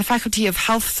RNE, in the Faculty of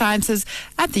Health Sciences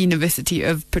at the University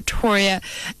of Pretoria.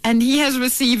 And he has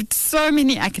received so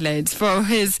many accolades for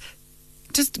his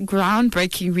just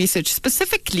groundbreaking research,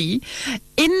 specifically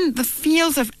in the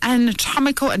fields of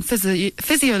anatomical and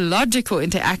physiological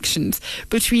interactions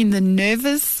between the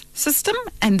nervous system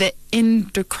and the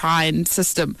endocrine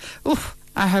system. Ooh,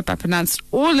 I hope I pronounced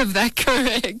all of that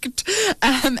correct.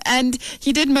 And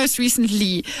he did most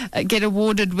recently get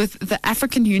awarded with the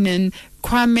African Union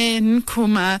Kwame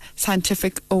Nkrumah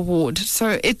Scientific Award.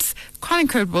 So it's quite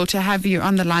incredible to have you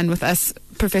on the line with us,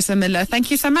 Professor Miller.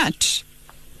 Thank you so much.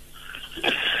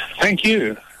 Thank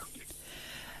you.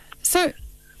 So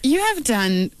you have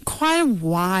done quite a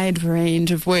wide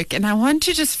range of work, and I want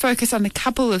to just focus on a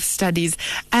couple of studies.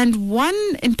 And one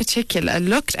in particular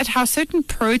looked at how certain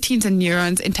proteins and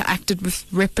neurons interacted with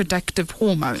reproductive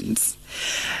hormones.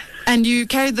 And you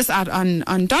carried this out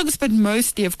on dogs, but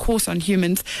mostly, of course, on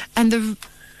humans. And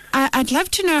I'd love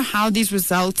to know how these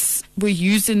results were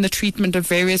used in the treatment of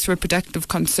various reproductive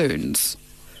concerns.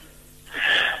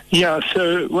 Yeah,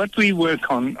 so what we work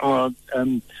on are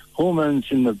hormones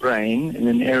in the brain in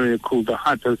an area called the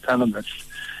hypothalamus.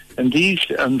 And these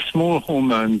small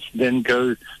hormones then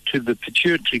go to the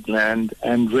pituitary gland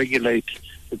and regulate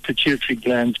the pituitary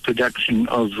gland's production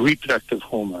of reproductive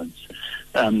hormones,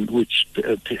 which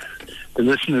the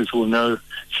listeners will know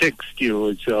sex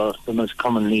steroids are the most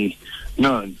commonly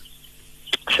known.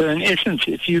 So in essence,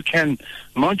 if you can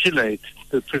modulate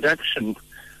the production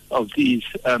of these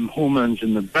hormones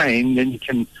in the brain, then you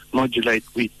can modulate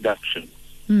reproduction.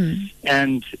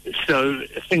 And so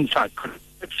things like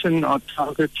contraception are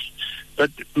targets.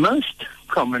 But most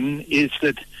common is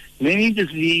that many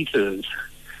diseases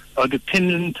are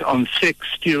dependent on sex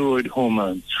steroid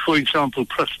hormones. For example,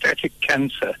 prostatic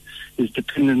cancer is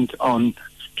dependent on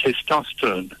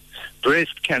testosterone.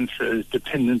 Breast cancer is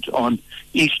dependent on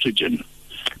estrogen,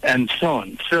 and so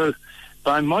on. So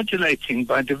by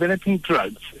developing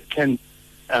drugs that can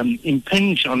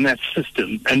impinge on that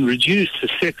system and reduce the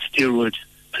sex steroid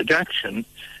production,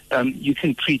 you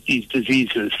can treat these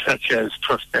diseases such as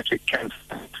prostatic cancer,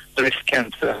 breast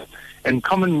cancer, and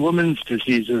common women's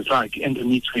diseases like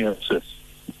endometriosis.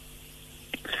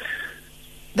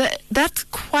 That's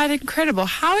quite incredible.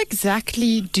 How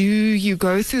exactly do you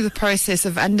go through the process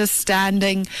of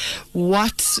understanding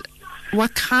what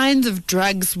kinds of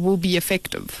drugs will be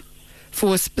effective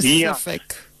for a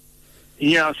specific...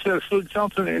 Yeah, so for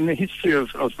example, in the history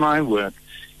of my work,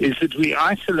 is that we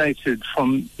isolated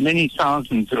from many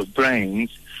thousands of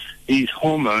brains these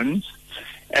hormones,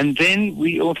 and then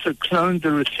we also cloned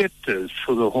the receptors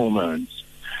for the hormones.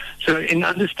 So in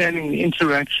understanding the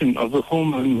interaction of the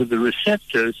hormone with the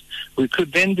receptors, we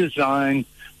could then design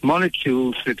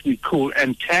molecules that we call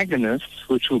antagonists,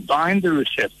 which will bind the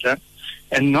receptor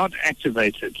and not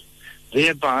activate it,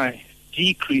 thereby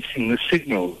decreasing the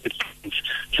signal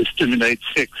to stimulate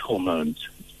sex hormones.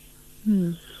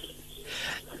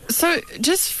 So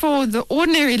just for the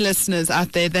ordinary listeners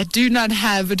out there that do not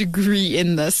have a degree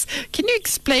in this, can you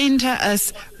explain to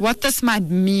us what this might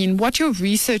mean, what your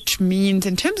research means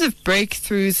in terms of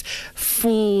breakthroughs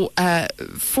for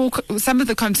some of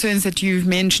the concerns that you've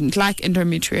mentioned, like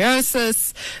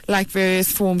endometriosis, like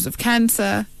various forms of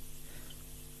cancer?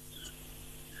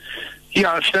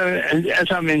 Yeah, so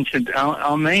as I mentioned,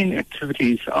 our main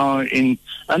activities are in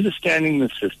understanding the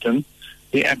system,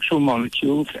 the actual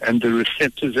molecules and the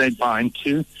receptors they bind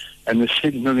to, and the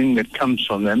signaling that comes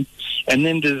from them, and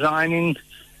then designing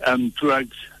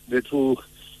drugs that will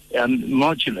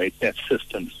modulate that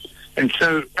system. And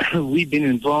so we've been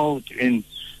involved in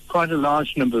quite a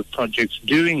large number of projects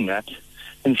doing that,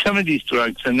 and some of these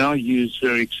drugs are now used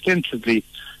very extensively.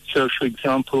 So, for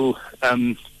example,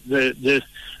 the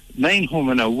main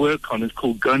hormone I work on is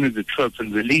called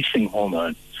gonadotropin-releasing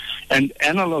hormone, and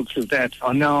analogs of that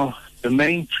are now the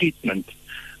main treatment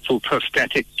for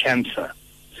prostatic cancer.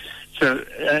 So,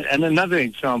 and another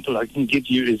example I can give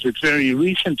you is that very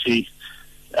recently,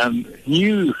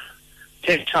 new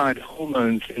peptide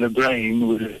hormones in the brain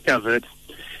were discovered,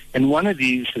 and one of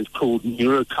these is called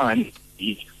neurokinin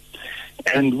D.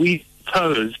 And we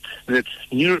posed that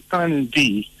neurokinin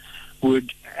D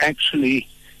would actually,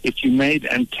 if you made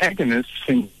antagonists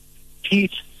in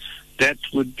heat, that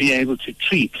would be able to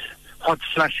treat hot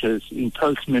flushes in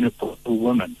postmenopausal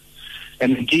women.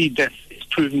 And indeed, that is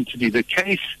proving to be the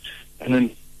case, and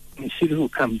then pharmaceutical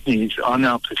companies are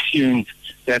now pursuing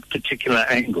that particular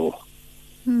angle.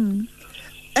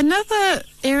 Another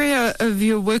area of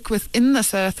your work within this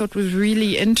that I thought was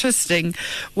really interesting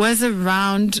was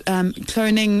around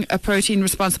cloning a protein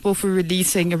responsible for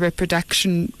releasing a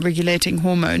reproduction regulating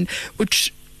hormone,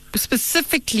 which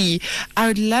specifically, I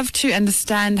would love to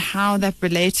understand how that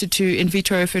related to in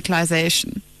vitro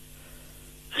fertilization.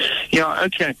 Yeah,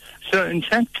 okay. So, in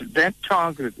fact, that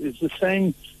target is the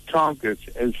same target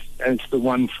as the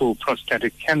one for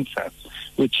prostatic cancer,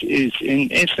 which is,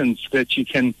 in essence, that you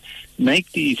can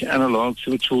make these analogs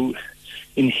which will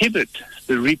inhibit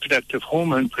the reproductive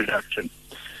hormone production.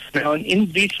 Now, in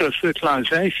vitro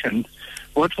fertilization,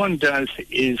 what one does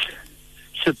is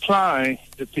supply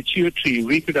the pituitary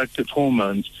reproductive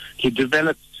hormones to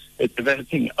develop a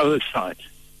developing oocyte.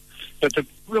 But the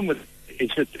problem with it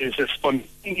is that there's a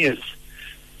spontaneous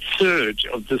surge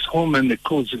of this hormone that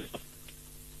causes,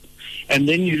 and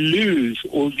then you lose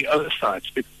all the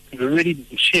oocytes because they've already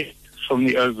been shed from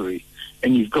the ovary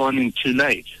and you've gone in too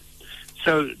late.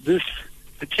 So this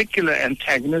particular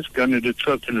antagonist,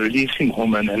 gonadotropin-releasing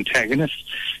hormone antagonist,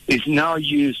 is now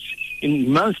used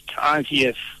in most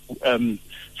IVF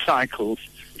cycles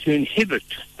to inhibit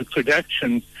the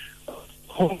production of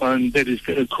hormone that is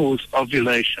going to cause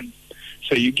ovulation.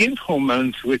 So you give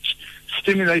hormones which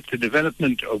stimulate the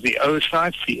development of the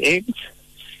oocytes, the eggs,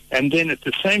 and then at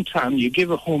the same time you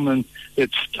give a hormone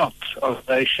that stops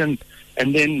ovulation,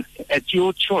 and then at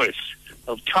your choice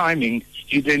of timing,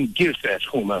 you then give that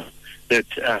hormone that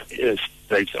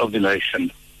stimulates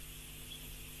ovulation.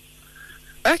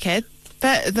 Okay.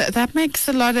 That makes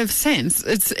a lot of sense.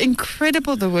 It's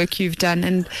incredible the work you've done,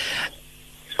 and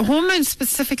hormones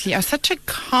specifically are such a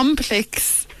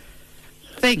complex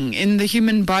thing in the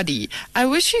human body. I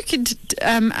wish you could,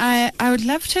 I would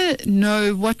love to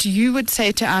know what you would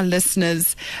say to our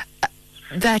listeners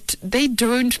that they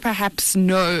don't perhaps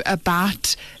know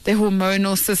about their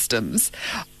hormonal systems?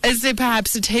 Is there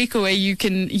perhaps a takeaway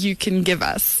you can give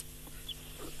us?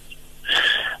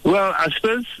 Well, I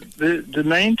suppose the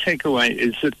main takeaway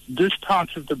is that this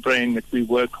part of the brain that we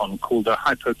work on, called the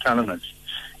hypothalamus,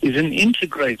 is an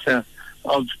integrator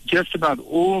of just about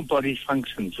all body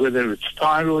functions, whether it's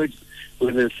thyroid,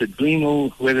 whether it's adrenal,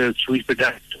 whether it's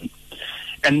reproduction.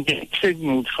 And the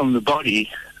signals from the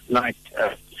body, like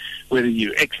whether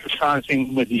you're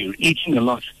exercising, whether you're eating a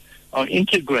lot, are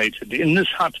integrated in this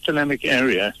hypothalamic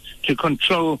area to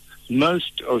control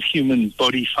most of human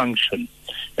body function.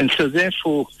 And so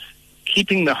therefore,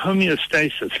 keeping the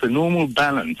homeostasis, the normal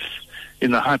balance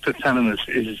in the hypothalamus,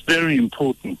 is very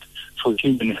important for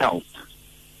human health.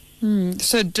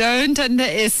 So don't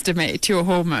underestimate your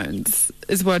hormones,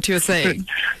 is what you're saying.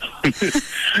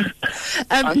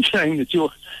 I'm saying that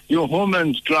your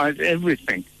hormones drive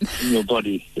everything in your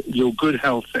body, your good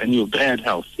health and your bad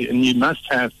health. And you must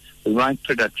have the right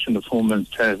production of hormones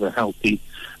to have a healthy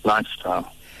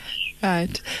lifestyle.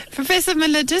 Right. Professor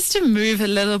Miller, just to move a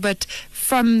little bit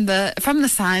from the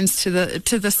science to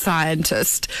the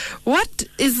scientist, what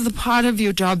is the part of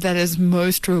your job that is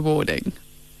most rewarding?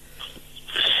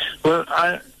 Well,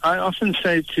 I often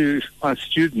say to my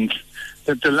students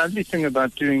that the lovely thing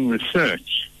about doing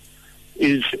research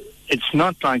is it's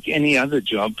not like any other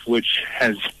job, which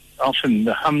has often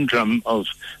the humdrum of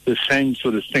the same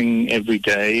sort of thing every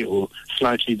day or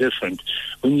slightly different.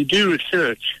 When you do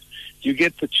research, you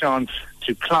get the chance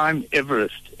to climb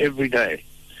Everest every day.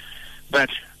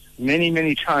 But many,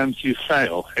 many times you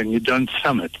fail and you don't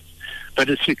summit. But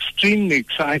it's extremely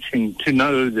exciting to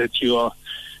know that you are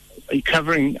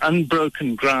covering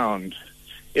unbroken ground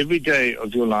every day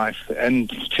of your life, and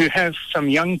to have some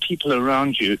young people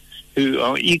around you who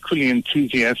are equally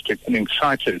enthusiastic and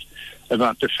excited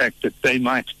about the fact that they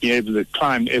might be able to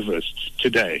climb Everest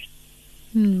today.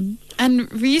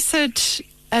 And research,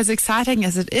 as exciting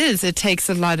as it is, it takes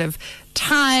a lot of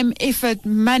time, effort,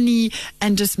 money,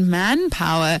 and just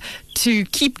manpower to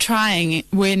keep trying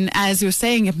when, as you're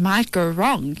saying, it might go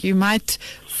wrong. You might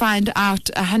find out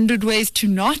 100 ways to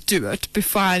not do it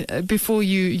before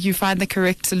you find the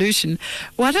correct solution.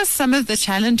 What are some of the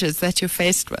challenges that you're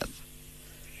faced with?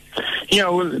 Yeah,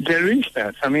 well, there is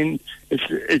that. I mean,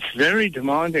 it's very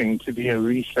demanding to be a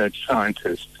research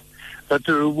scientist, but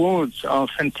the rewards are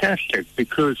fantastic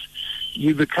because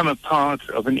you become a part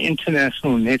of an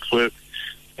international network.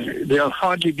 There'll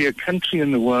hardly be a country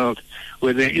in the world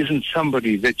where there isn't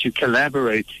somebody that you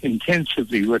collaborate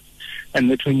intensively with, and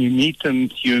that when you meet them,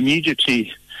 you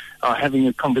immediately are having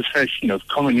a conversation of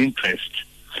common interest.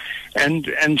 And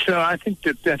so I think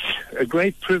that that's a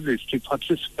great privilege to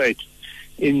participate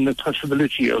in the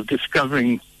possibility of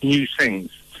discovering new things.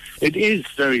 It is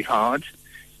very hard,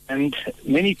 and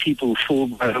many people fall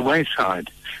by the wayside,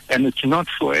 and it's not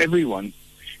for everyone.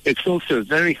 It's also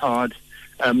very hard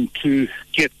to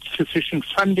get sufficient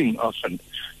funding often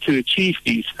to achieve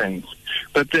these things.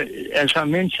 But as I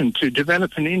mentioned, to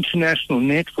develop an international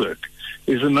network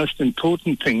is the most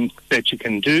important thing that you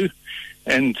can do,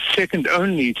 and second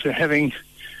only to having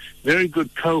very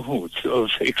good cohorts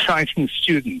of exciting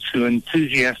students who are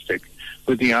enthusiastic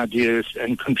with the ideas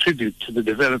and contribute to the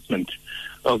development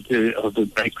of the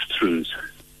breakthroughs.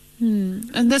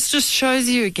 And this just shows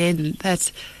you again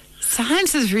that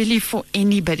science is really for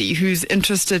anybody who's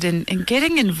interested in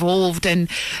getting involved and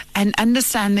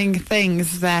understanding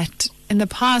things that in the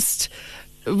past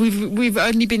we've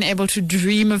only been able to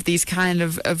dream of these kind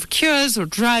of cures or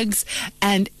drugs,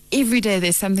 and every day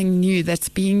there's something new that's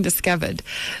being discovered.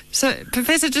 So,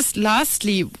 Professor, just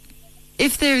lastly,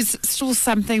 if there's still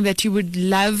something that you would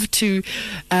love to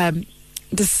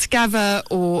discover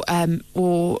or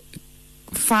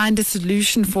find a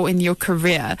solution for in your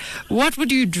career, what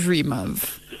would you dream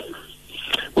of?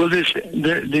 Well,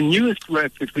 the newest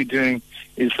work that we're doing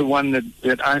is the one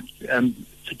that I am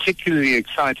particularly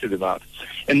excited about,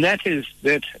 and that is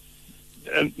that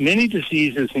many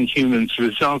diseases in humans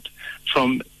result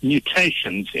from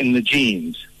mutations in the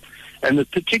genes, and the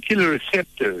particular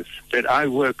receptors that I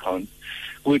work on,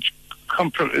 which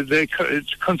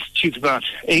constitute about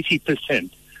 80%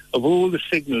 of all the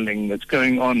signaling that's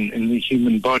going on in the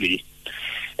human body.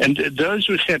 And those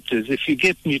receptors, if you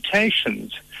get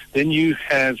mutations, then you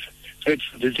have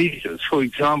dreadful diseases. For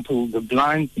example, the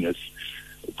blindness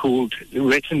called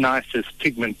retinitis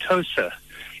pigmentosa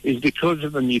is because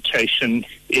of a mutation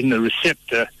in the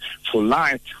receptor for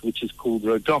light, which is called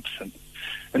rhodopsin.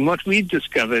 And what we've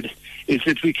discovered is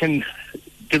that we can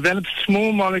develop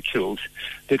small molecules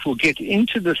that will get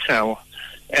into the cell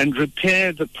and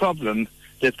repair the problem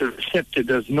that the receptor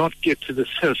does not get to the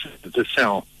surface of the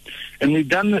cell. And we've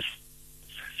done this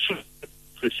with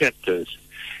receptors.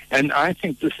 And I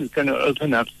think this is going to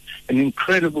open up an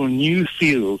incredible new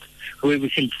field where we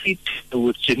can treat people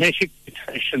with genetic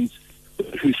mutations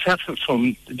who suffer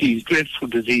from these dreadful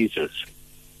diseases.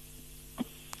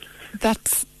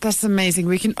 That's amazing.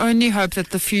 We can only hope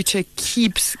that the future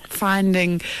keeps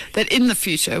finding, that in the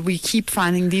future we keep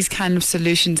finding these kind of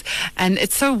solutions. And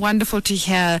it's so wonderful to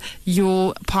hear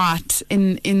your part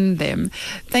in them.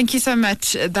 Thank you so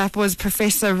much. That was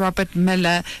Professor Robert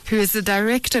Miller, who is the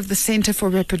director of the Center for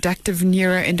Reproductive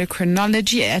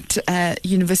Neuroendocrinology at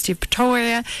University of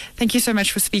Pretoria. Thank you so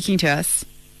much for speaking to us.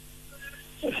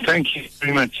 Thank you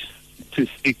very much to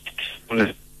speak to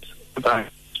us. Bye.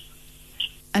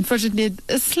 Unfortunately,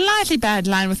 a slightly bad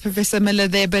line with Professor Miller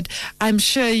there, but I'm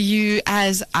sure you,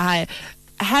 as I,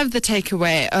 have the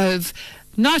takeaway of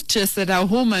not just that our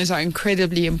hormones are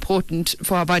incredibly important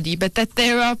for our body, but that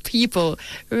there are people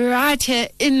right here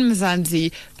in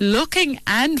Mzansi looking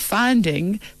and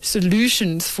finding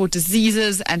solutions for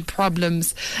diseases and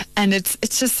problems. And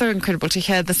it's just so incredible to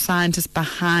hear the scientists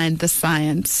behind the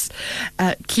science.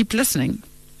 Keep listening.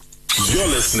 You're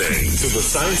listening to The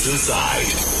Science Inside,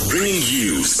 bringing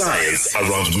you science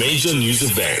around major news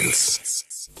events.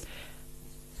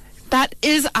 That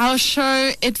is our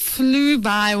show. It flew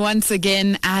by once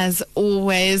again, as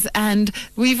always, and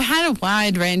we've had a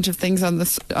wide range of things on the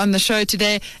show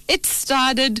today. It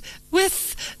started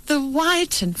with the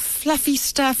white and fluffy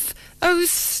stuff. Oh,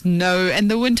 snow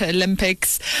and the Winter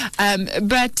Olympics.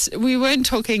 But we weren't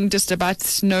talking just about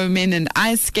snowmen and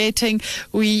ice skating.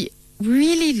 We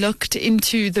really looked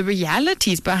into the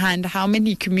realities behind how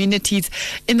many communities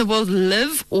in the world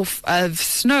live off of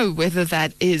snow, whether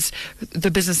that is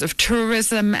the business of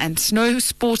tourism and snow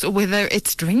sports, or whether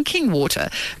it's drinking water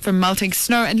from melting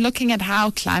snow, and looking at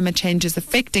how climate change is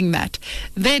affecting that.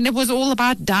 Then it was all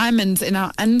about diamonds in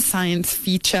our Unscience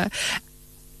feature.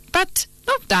 But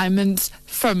not diamonds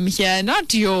from here,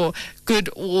 not your good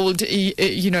old,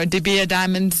 De Beer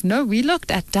diamonds. No, we looked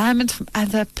at diamonds from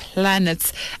other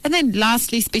planets. And then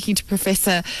lastly, speaking to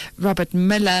Professor Robert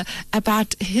Miller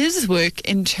about his work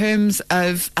in terms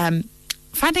of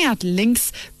finding out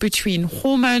links between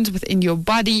hormones within your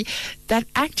body that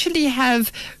actually have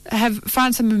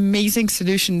found some amazing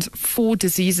solutions for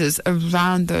diseases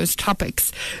around those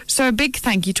topics. So a big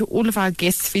thank you to all of our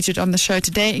guests featured on the show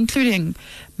today, including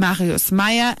Marius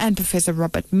Meyer and Professor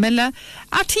Robert Miller.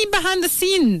 Our team behind the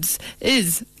scenes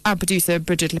is our producer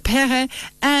Bridget Lepere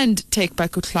and Take by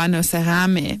Kutlano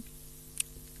Serame.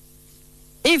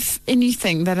 If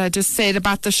anything that I just said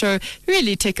about the show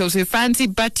really tickles your fancy,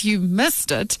 but you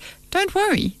missed it, don't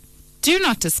worry. Do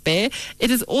not despair.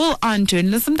 It is all on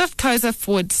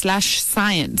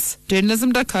journalism.coza/science.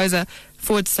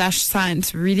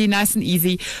 Journalism.coza/science. Really nice and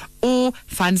easy. Or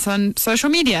find us on social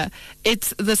media.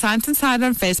 It's The Science Inside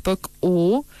on Facebook,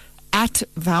 or at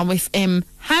VowFM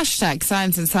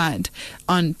 #Science Inside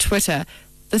on Twitter.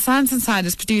 The Science Inside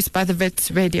is produced by the Wits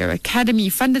Radio Academy,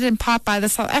 funded in part by the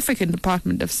South African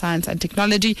Department of Science and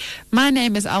Technology. My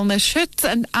name is Elna Schutz,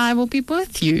 and I will be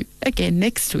with you again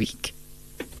next week.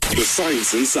 The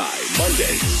Science Inside,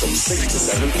 Monday from 6 to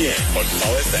 7 p.m. on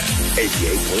VowFM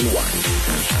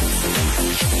 88.1.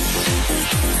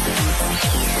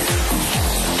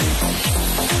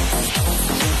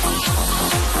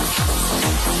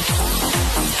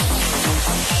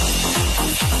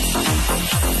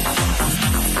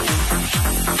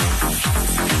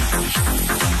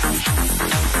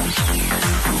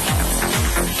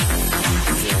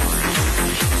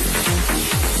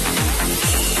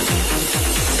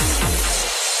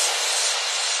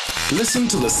 Listen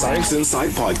to the Science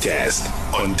Inside podcast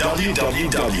on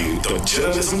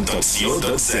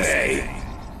www.journalism.co.za.